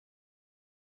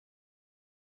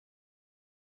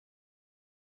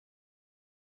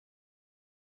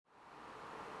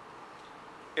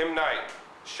M. Night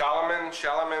Shyamalan,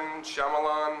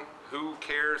 who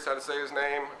cares how to say his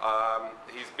name?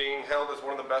 He's being held as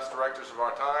one of the best directors of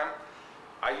our time.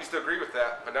 I used to agree with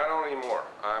that, but not anymore.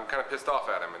 I'm kind of pissed off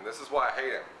at him, and this is why I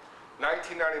hate him.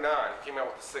 1999, he came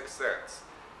out with The Sixth Sense.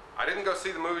 I didn't go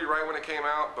see the movie right when it came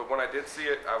out, but when I did see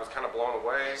it, I was kind of blown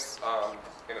away.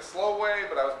 In a slow way,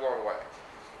 but I was blown away.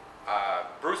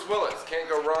 Bruce Willis, can't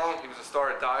go wrong. He was a star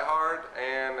at Die Hard,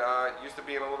 and used to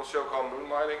be in a little show called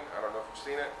Moonlighting. I don't know if you've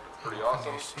seen it. It's pretty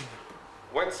awesome.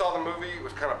 Went and saw the movie,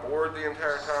 was kind of bored the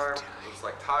entire time. I was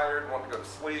like tired, wanted to go to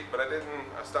sleep, but I didn't.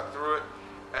 I stuck through it.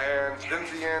 And then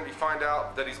at the end, you find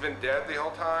out that he's been dead the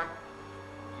whole time.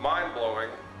 Mind blowing.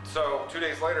 So 2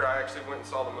 days later, I actually went and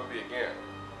saw the movie again.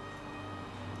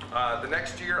 The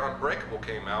next year, Unbreakable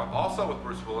came out, also with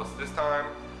Bruce Willis. This time,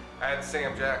 I had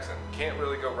Sam Jackson. Can't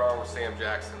really go wrong with Sam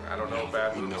Jackson. I don't know a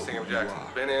bad movie Sam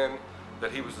Jackson's been in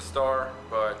that he was a star,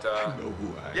 but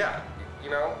yeah, you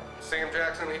know, Sam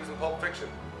Jackson, he was in Pulp Fiction.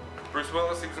 Bruce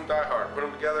Willis, he was in Die Hard. Put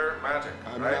them together, magic.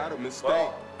 I'm right? not a mistake.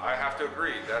 Well, I have to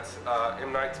agree. That's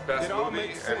M. Night's best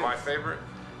movie and my favorite.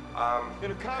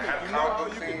 In a comic, it had a you know comic how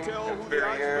book you theme can tell at who the the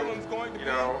very villain's end. going to You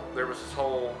be? know, there was this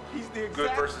whole He's the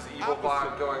good exact versus evil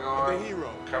vibe going on. the hero.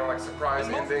 Kind of like surprise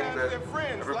And most ending times that they're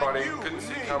friends, everybody like you couldn't and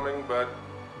see me. coming, but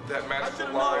that magical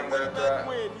should've line known way that back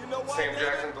when. You know why, Sam David?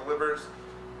 Jackson delivers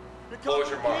blows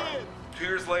your mind. 2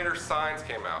 years later, Signs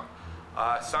came out.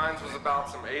 Signs was about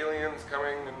some aliens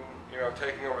coming and, you know,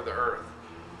 taking over the Earth.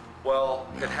 Well,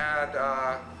 it had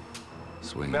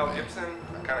Mel Gibson.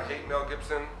 I kind of hate Mel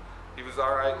Gibson. He was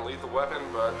alright in Lethal Weapon,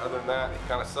 but other than that, he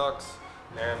kind of sucks.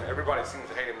 And everybody seems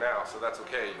to hate him now, so that's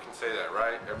okay. You can say that,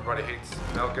 right? Everybody hates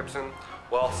Mel Gibson.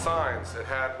 Well, Signs, it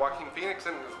had Joaquin Phoenix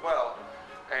in it as well.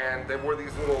 And they wore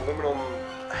these little aluminum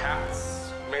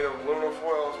hats made of aluminum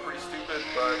foil. It was pretty stupid,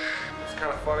 but it was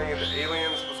kind of funny. And the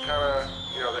aliens was kind of,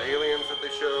 you know, the aliens that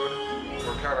they showed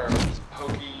were kind of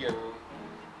hokey and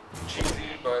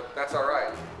cheesy, but that's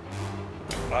alright.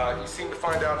 You seem to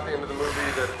find out at the end of the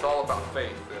movie that it's all about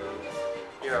faith. And,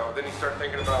 you know, then you start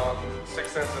thinking about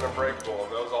Sixth Sense and Unbreakable,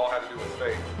 and those all had to do with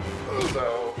faith.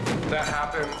 So that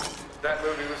happened. That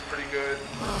movie was pretty good.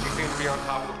 He seemed to be on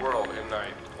top of the world M.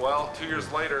 Night. Well, 2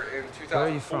 years later, in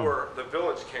 2004, The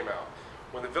Village came out.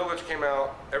 When The Village came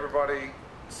out, everybody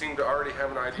seemed to already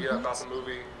have an idea about the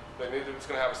movie. They knew that it was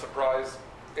going to have a surprise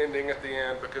ending at the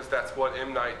end because that's what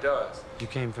M. Night does. You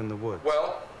came from the woods.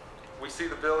 Well, we see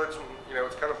The Village, and, you know,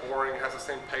 it's kind of boring. It has the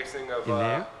same pacing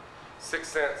of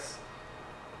Sixth Sense.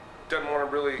 Doesn't want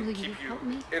to really keep you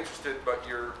interested, but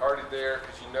you're already there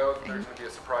because you know that there's going to be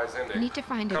a surprise ending. I need to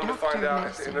find a Come to doctor find out at the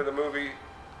medicine. end of the movie,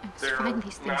 they're find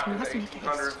these things. not We in the must make haste.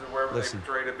 1800s or wherever Listen, they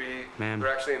portray to be. ma'am.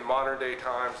 They're actually in modern day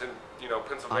times in, you know,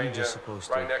 Pennsylvania, I'm just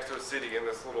supposed right to- next to a city in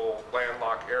this little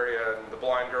landlocked area, and the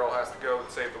blind girl has to go and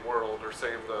save the world or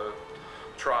save the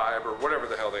tribe or whatever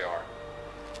the hell they are.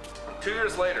 2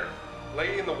 years later,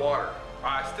 Lady in the Water.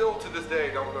 I still to this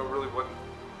day don't know really what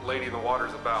Lady in the Water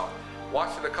is about.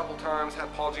 Watched it a couple times,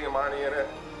 had Paul Giamatti in it,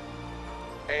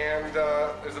 and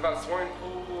it was about a swimming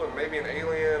pool and maybe an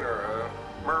alien or a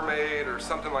mermaid or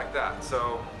something like that.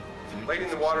 So Lady in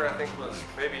the Water, I think, was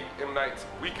maybe M. Night's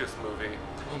weakest movie.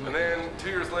 And then 2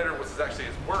 years later was actually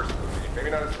his worst movie. Maybe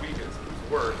not his weakest, but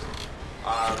his worst.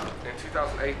 In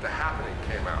 2008, The Happening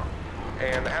came out.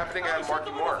 And The Happening had Mark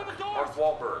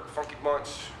Wahlberg, Funky Bunch,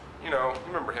 you know, you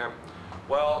remember him.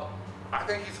 Well, I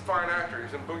think he's a fine actor.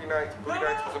 He's in Boogie Nights. Boogie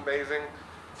Nights was amazing.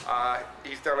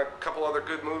 He's done a couple other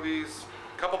good movies,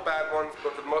 a couple bad ones,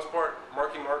 but for the most part,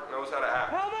 Marky Mark knows how to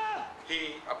act.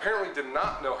 He apparently did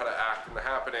not know how to act in The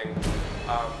Happening.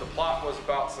 The plot was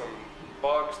about some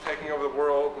bugs taking over the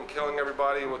world and killing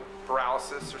everybody with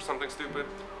paralysis or something stupid.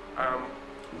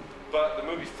 But the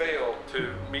movie failed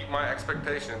to meet my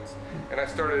expectations, and I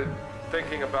started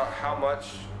thinking about how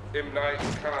much M. Night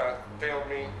kind of failed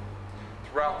me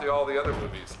throughout all the other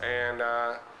movies. And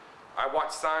I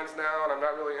watch Signs now, and I'm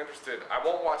not really interested. I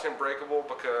won't watch Unbreakable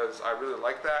because I really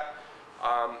like that.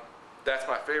 That's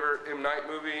my favorite M. Night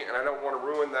movie, and I don't want to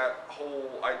ruin that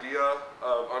whole idea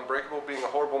of Unbreakable being a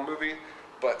horrible movie.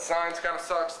 But Signs kind of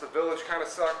sucks, The Village kind of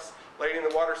sucks, Lady in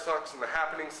the Water sucks, and The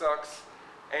Happening sucks.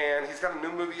 And he's got a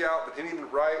new movie out that he didn't even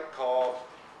write called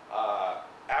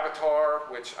Avatar,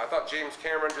 which I thought James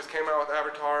Cameron just came out with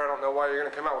Avatar. I don't know why you're going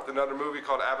to come out with another movie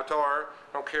called Avatar.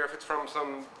 I don't care if it's from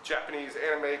some Japanese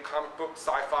anime, comic book,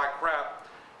 sci-fi crap.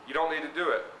 You don't need to do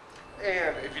it.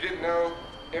 And if you didn't know,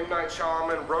 M. Night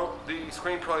Shyamalan wrote the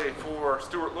screenplay for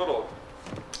Stuart Little.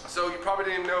 So you probably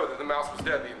didn't know that the mouse was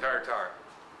dead the entire time.